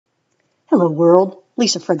Hello world,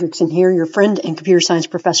 Lisa Friedrichsen here, your friend and computer science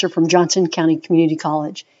professor from Johnson County Community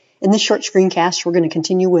College. In this short screencast, we're going to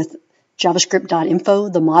continue with javascript.info,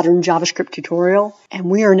 the modern JavaScript tutorial, and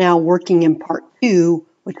we are now working in part 2,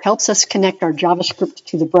 which helps us connect our JavaScript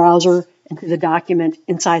to the browser and to the document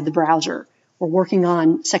inside the browser. We're working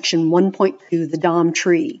on section 1.2, the DOM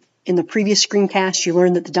tree. In the previous screencast, you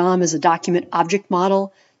learned that the DOM is a document object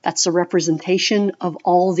model. That's the representation of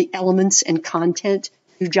all the elements and content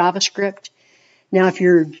through JavaScript. Now, if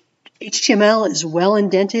your HTML is well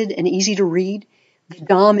indented and easy to read, the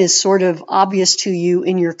DOM is sort of obvious to you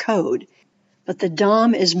in your code. But the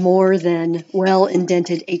DOM is more than well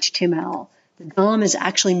indented HTML. The DOM is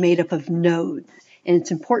actually made up of nodes, and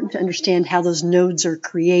it's important to understand how those nodes are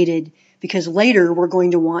created because later we're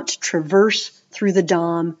going to want to traverse through the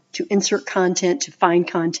DOM to insert content, to find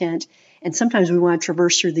content, and sometimes we want to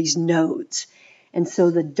traverse through these nodes. And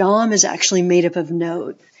so the DOM is actually made up of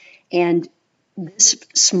nodes. And this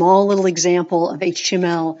small little example of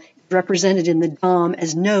HTML is represented in the DOM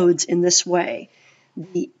as nodes in this way.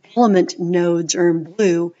 The element nodes are in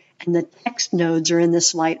blue, and the text nodes are in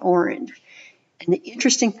this light orange. And the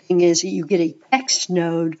interesting thing is that you get a text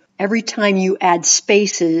node every time you add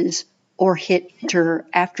spaces or hit enter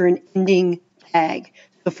after an ending tag.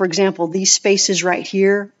 So for example, these spaces right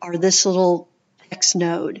here are this little text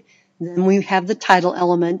node. Then we have the title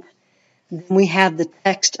element. Then we have the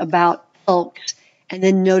text about elks. And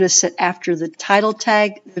then notice that after the title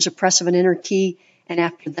tag, there's a press of an enter key. And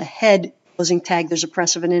after the head closing tag, there's a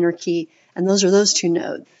press of an enter key. And those are those two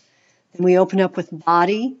nodes. Then we open up with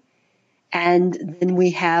body. And then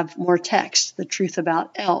we have more text, the truth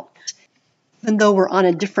about elks. Even though we're on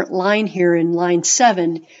a different line here in line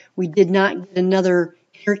 7, we did not get another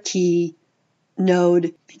enter key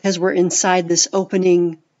node because we're inside this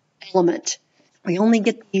opening element. We only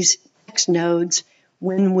get these text nodes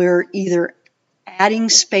when we're either adding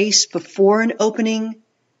space before an opening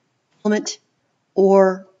element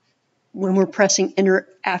or when we're pressing enter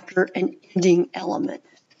after an ending element.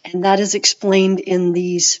 And that is explained in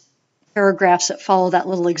these paragraphs that follow that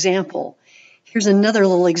little example. Here's another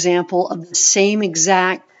little example of the same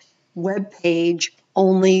exact web page,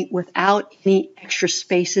 only without any extra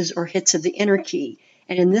spaces or hits of the enter key.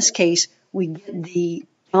 And in this case, we get the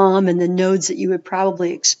DOM and the nodes that you would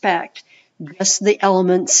probably expect, just the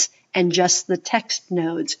elements and just the text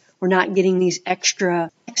nodes. We're not getting these extra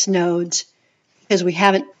text nodes because we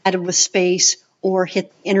haven't added with space or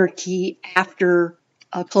hit the enter key after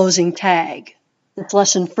a closing tag. This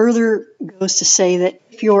lesson further goes to say that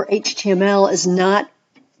if your HTML is not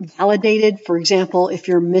validated, for example, if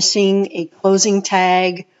you're missing a closing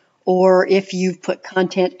tag or if you've put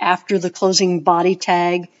content after the closing body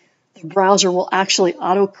tag, the browser will actually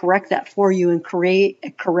auto-correct that for you and create a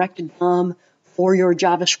correct DOM for your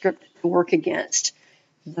JavaScript to work against.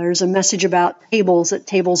 There's a message about tables, that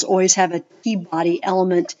tables always have a key body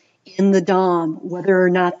element in the DOM, whether or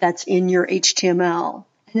not that's in your HTML.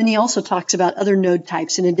 And then he also talks about other node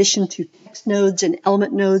types. In addition to text nodes and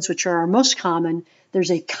element nodes, which are our most common,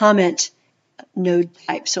 there's a comment node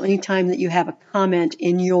type. So anytime that you have a comment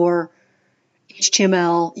in your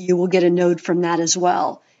HTML, you will get a node from that as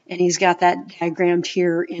well. And he's got that diagrammed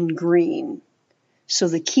here in green. So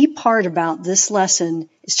the key part about this lesson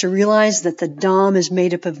is to realize that the DOM is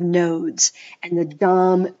made up of nodes. And the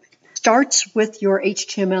DOM starts with your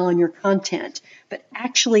HTML and your content, but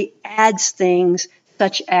actually adds things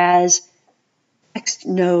such as text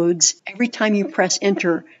nodes every time you press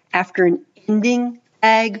enter after an ending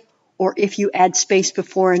tag or if you add space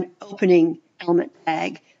before an opening element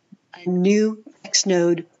tag. A new text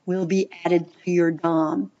node will be added to your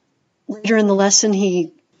DOM. Later in the lesson,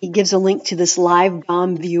 he gives a link to this live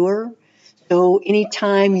DOM viewer. So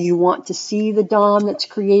anytime you want to see the DOM that's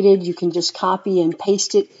created, you can just copy and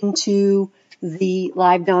paste it into the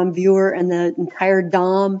live DOM viewer, and the entire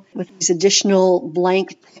DOM with these additional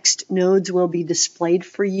blank text nodes will be displayed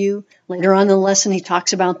for you. Later on in the lesson, he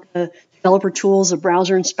talks about the developer tools, the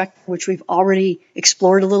browser inspector, which we've already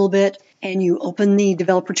explored a little bit. And you open the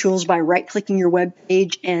developer tools by right-clicking your web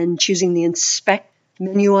page and choosing the inspect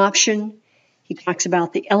menu option. He talks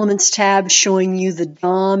about the Elements tab showing you the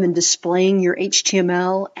DOM and displaying your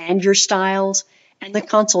HTML and your styles, and the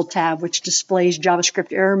Console tab, which displays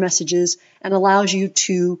JavaScript error messages and allows you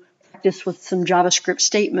to practice with some JavaScript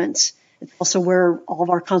statements. It's also where all of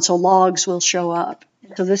our console logs will show up.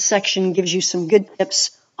 So this section gives you some good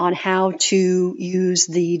tips on how to use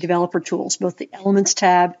the developer tools, both the Elements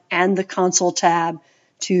tab and the Console tab,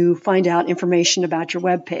 to find out information about your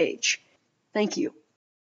web page. Thank you.